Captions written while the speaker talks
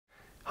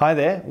Hi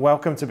there,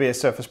 welcome to Be a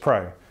Surface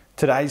Pro.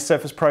 Today's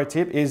Surface Pro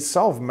tip is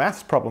solve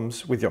maths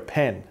problems with your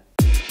pen.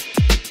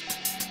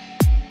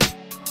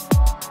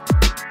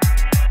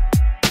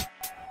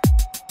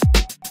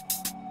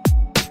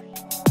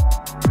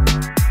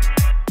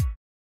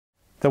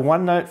 The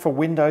OneNote for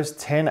Windows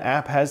 10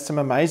 app has some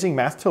amazing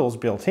math tools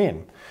built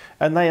in,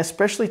 and they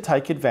especially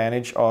take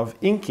advantage of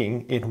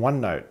inking in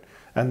OneNote,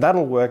 and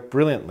that'll work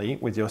brilliantly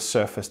with your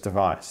Surface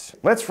device.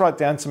 Let's write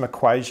down some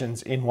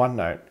equations in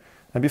OneNote.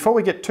 And before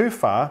we get too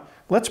far,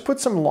 let's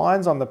put some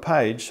lines on the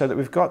page so that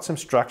we've got some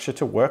structure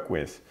to work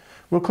with.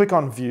 We'll click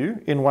on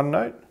View in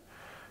OneNote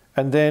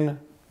and then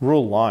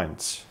Rule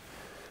Lines.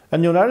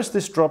 And you'll notice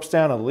this drops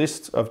down a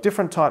list of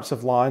different types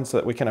of lines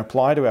that we can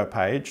apply to our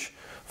page.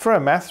 For our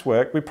maths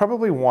work, we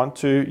probably want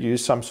to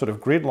use some sort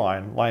of grid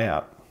line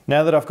layout.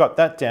 Now that I've got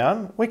that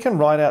down, we can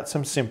write out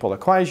some simple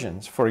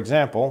equations. For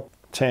example,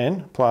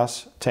 10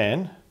 plus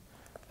 10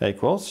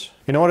 equals.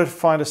 In order to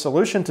find a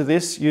solution to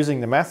this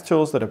using the math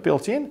tools that are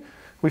built in,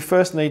 we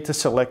first need to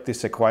select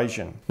this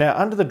equation. Now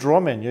under the Draw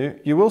menu,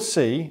 you will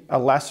see a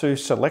lasso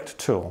select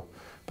tool,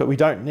 but we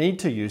don't need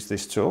to use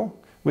this tool.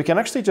 We can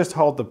actually just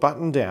hold the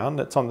button down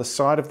that's on the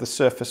side of the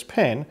Surface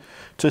pen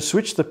to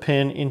switch the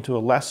pen into a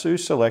lasso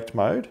select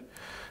mode,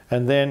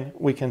 and then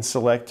we can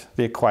select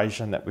the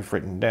equation that we've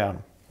written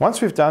down.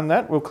 Once we've done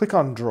that, we'll click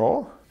on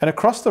Draw, and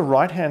across the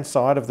right-hand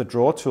side of the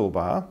Draw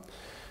toolbar,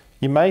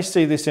 you may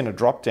see this in a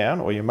drop-down,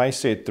 or you may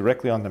see it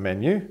directly on the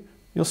menu.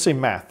 You'll see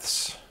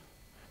Maths.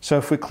 So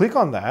if we click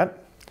on that,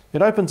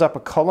 it opens up a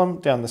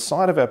column down the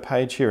side of our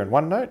page here in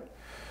OneNote,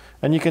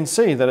 and you can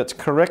see that it's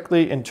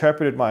correctly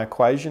interpreted my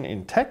equation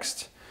in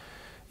text.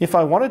 If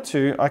I wanted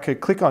to, I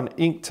could click on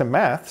Ink to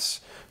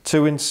Maths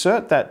to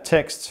insert that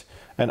text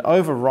and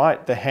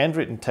overwrite the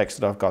handwritten text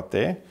that I've got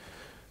there.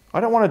 I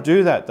don't want to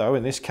do that though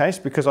in this case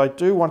because I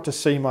do want to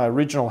see my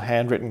original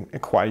handwritten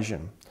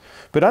equation.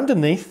 But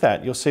underneath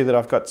that, you'll see that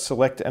I've got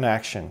Select an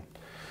Action.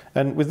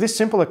 And with this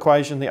simple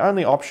equation, the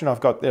only option I've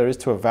got there is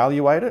to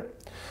evaluate it.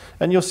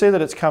 And you'll see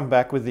that it's come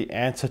back with the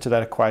answer to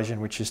that equation,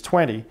 which is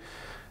 20.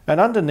 And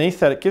underneath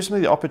that, it gives me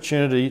the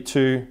opportunity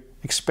to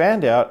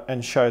expand out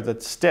and show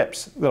the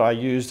steps that I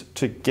used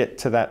to get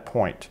to that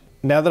point.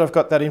 Now that I've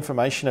got that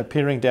information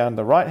appearing down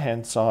the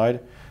right-hand side,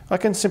 I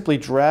can simply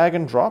drag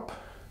and drop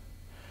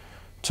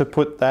to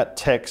put that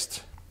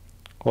text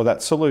or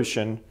that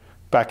solution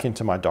back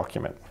into my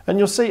document. And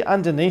you'll see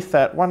underneath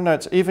that,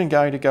 OneNote's even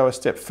going to go a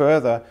step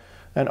further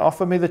and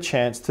offer me the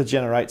chance to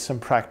generate some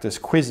practice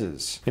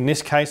quizzes. In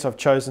this case, I've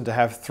chosen to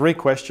have 3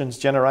 questions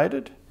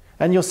generated.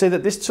 And you'll see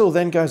that this tool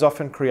then goes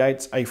off and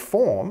creates a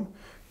form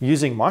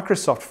using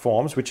Microsoft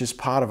Forms, which is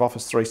part of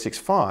Office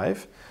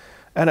 365.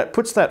 And it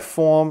puts that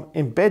form,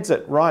 embeds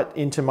it right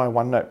into my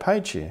OneNote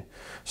page here.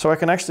 So I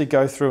can actually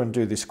go through and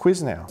do this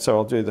quiz now. So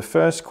I'll do the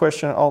first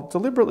question. I'll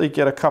deliberately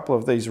get a couple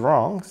of these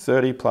wrong.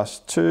 30 plus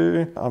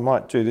 2. I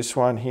might do this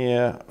one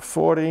here,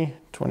 40,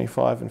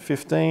 25 and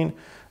 15.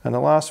 And the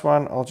last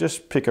one, I'll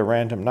just pick a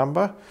random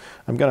number.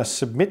 I'm going to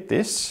submit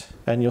this,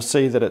 and you'll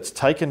see that it's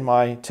taken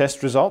my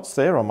test results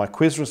there, or my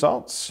quiz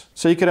results.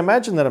 So you can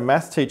imagine that a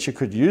math teacher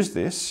could use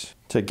this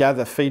to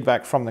gather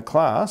feedback from the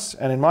class.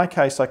 And in my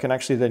case, I can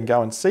actually then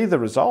go and see the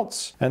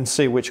results and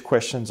see which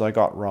questions I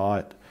got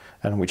right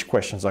and which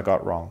questions I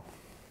got wrong.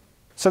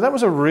 So that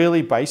was a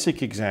really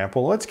basic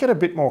example. Let's get a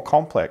bit more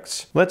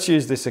complex. Let's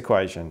use this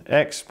equation.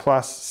 X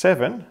plus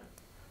 7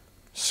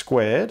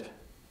 squared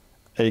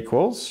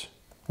equals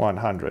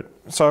 100.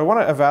 So I want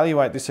to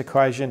evaluate this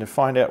equation to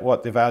find out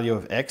what the value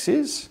of x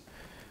is.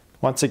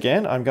 Once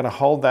again, I'm going to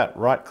hold that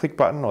right click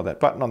button or that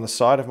button on the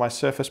side of my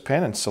Surface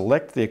pen and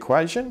select the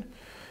equation.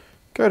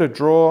 Go to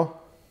Draw,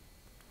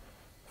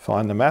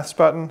 find the Maths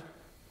button,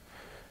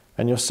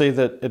 and you'll see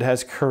that it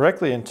has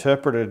correctly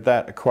interpreted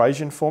that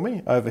equation for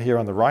me over here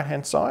on the right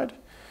hand side.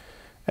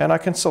 And I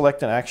can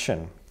select an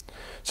action.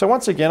 So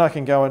once again, I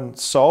can go and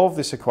solve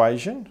this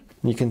equation.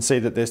 You can see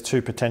that there's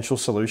 2 potential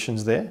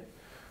solutions there.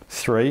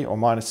 3 or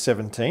minus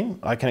 17.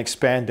 I can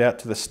expand out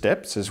to the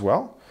steps as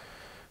well.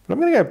 But I'm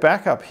going to go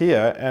back up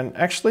here and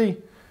actually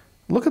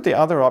look at the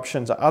other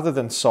options other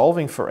than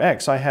solving for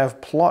x. I have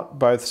plot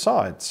both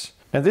sides.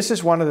 Now this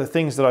is one of the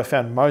things that I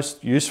found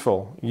most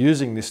useful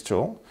using this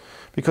tool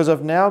because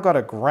I've now got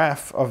a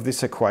graph of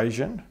this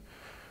equation.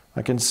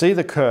 I can see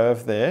the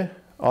curve there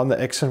on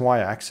the x and y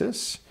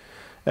axis.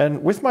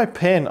 And with my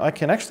pen, I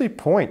can actually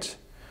point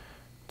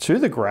to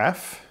the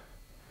graph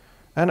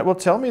and it will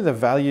tell me the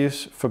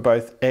values for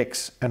both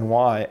x and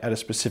y at a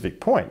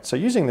specific point. So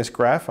using this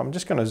graph, I'm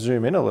just going to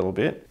zoom in a little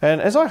bit. And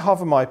as I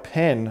hover my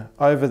pen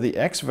over the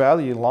x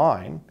value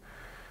line,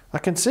 I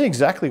can see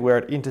exactly where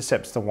it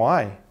intercepts the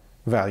y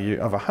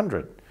value of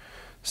 100.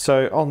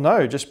 So I'll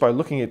know just by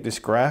looking at this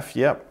graph,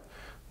 yep,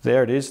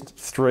 there it is,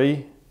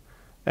 3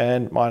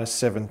 and minus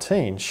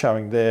 17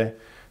 showing there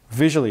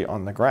visually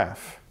on the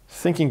graph.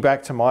 Thinking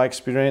back to my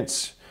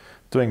experience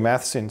doing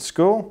maths in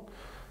school,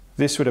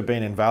 this would have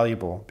been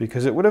invaluable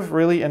because it would have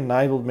really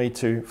enabled me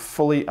to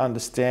fully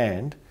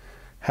understand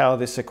how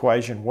this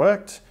equation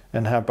worked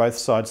and how both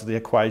sides of the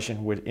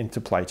equation would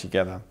interplay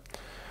together.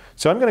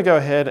 So I'm going to go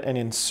ahead and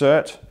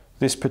insert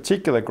this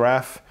particular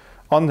graph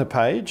on the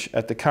page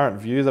at the current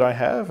view that I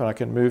have, and I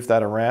can move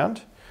that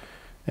around.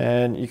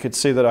 And you could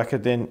see that I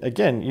could then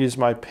again use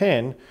my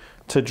pen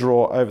to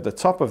draw over the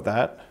top of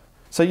that.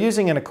 So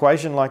using an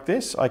equation like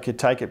this, I could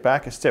take it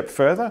back a step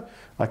further.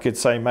 I could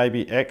say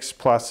maybe x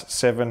plus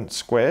 7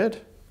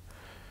 squared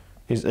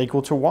is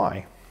equal to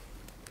y.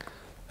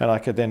 And I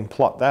could then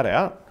plot that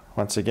out.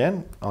 Once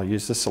again, I'll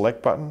use the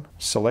select button,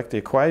 select the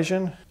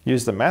equation,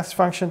 use the maths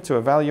function to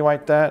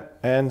evaluate that,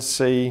 and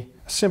see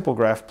a simple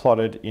graph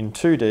plotted in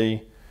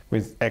 2D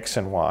with x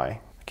and y.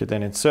 I could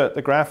then insert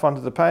the graph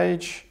onto the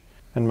page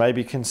and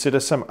maybe consider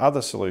some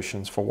other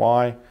solutions for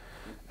y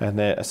and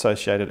their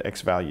associated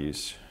x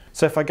values.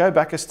 So if I go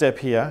back a step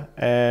here,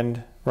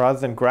 and rather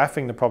than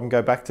graphing the problem,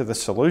 go back to the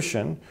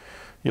solution,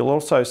 you'll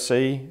also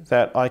see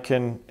that I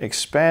can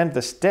expand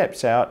the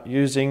steps out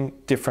using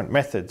different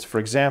methods. For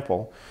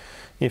example,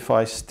 if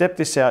I step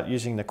this out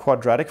using the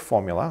quadratic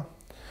formula,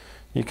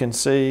 you can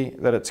see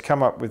that it's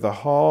come up with a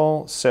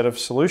whole set of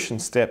solution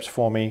steps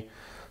for me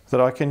that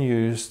I can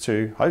use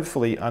to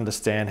hopefully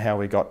understand how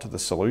we got to the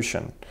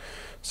solution.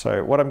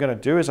 So what I'm going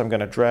to do is I'm going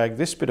to drag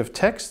this bit of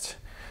text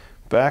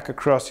back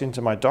across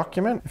into my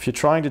document. If you're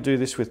trying to do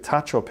this with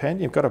touch or pen,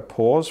 you've got to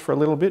pause for a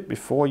little bit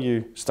before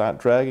you start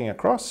dragging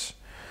across.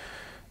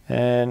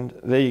 And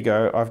there you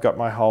go, I've got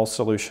my whole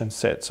solution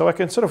set. So I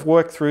can sort of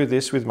work through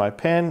this with my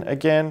pen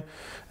again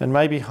and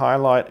maybe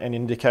highlight and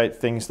indicate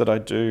things that I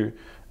do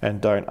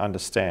and don't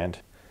understand.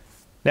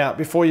 Now,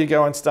 before you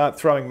go and start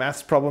throwing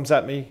maths problems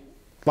at me,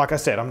 like I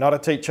said, I'm not a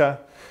teacher.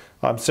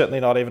 I'm certainly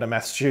not even a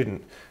maths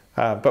student.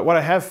 But what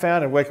I have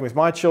found in working with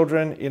my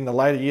children in the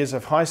later years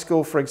of high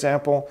school, for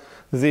example,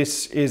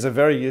 this is a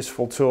very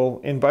useful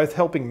tool in both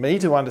helping me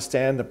to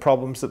understand the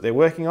problems that they're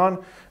working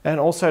on and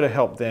also to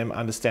help them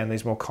understand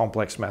these more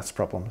complex maths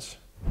problems.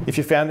 If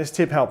you found this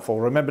tip helpful,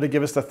 remember to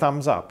give us the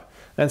thumbs up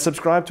and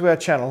subscribe to our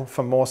channel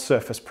for more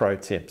Surface Pro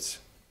tips.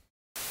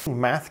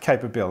 Math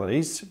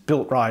capabilities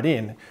built right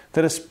in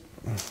that is,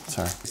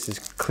 sorry, this is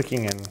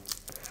clicking in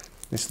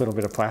this little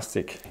bit of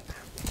plastic.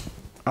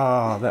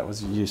 Oh, that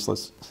was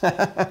useless.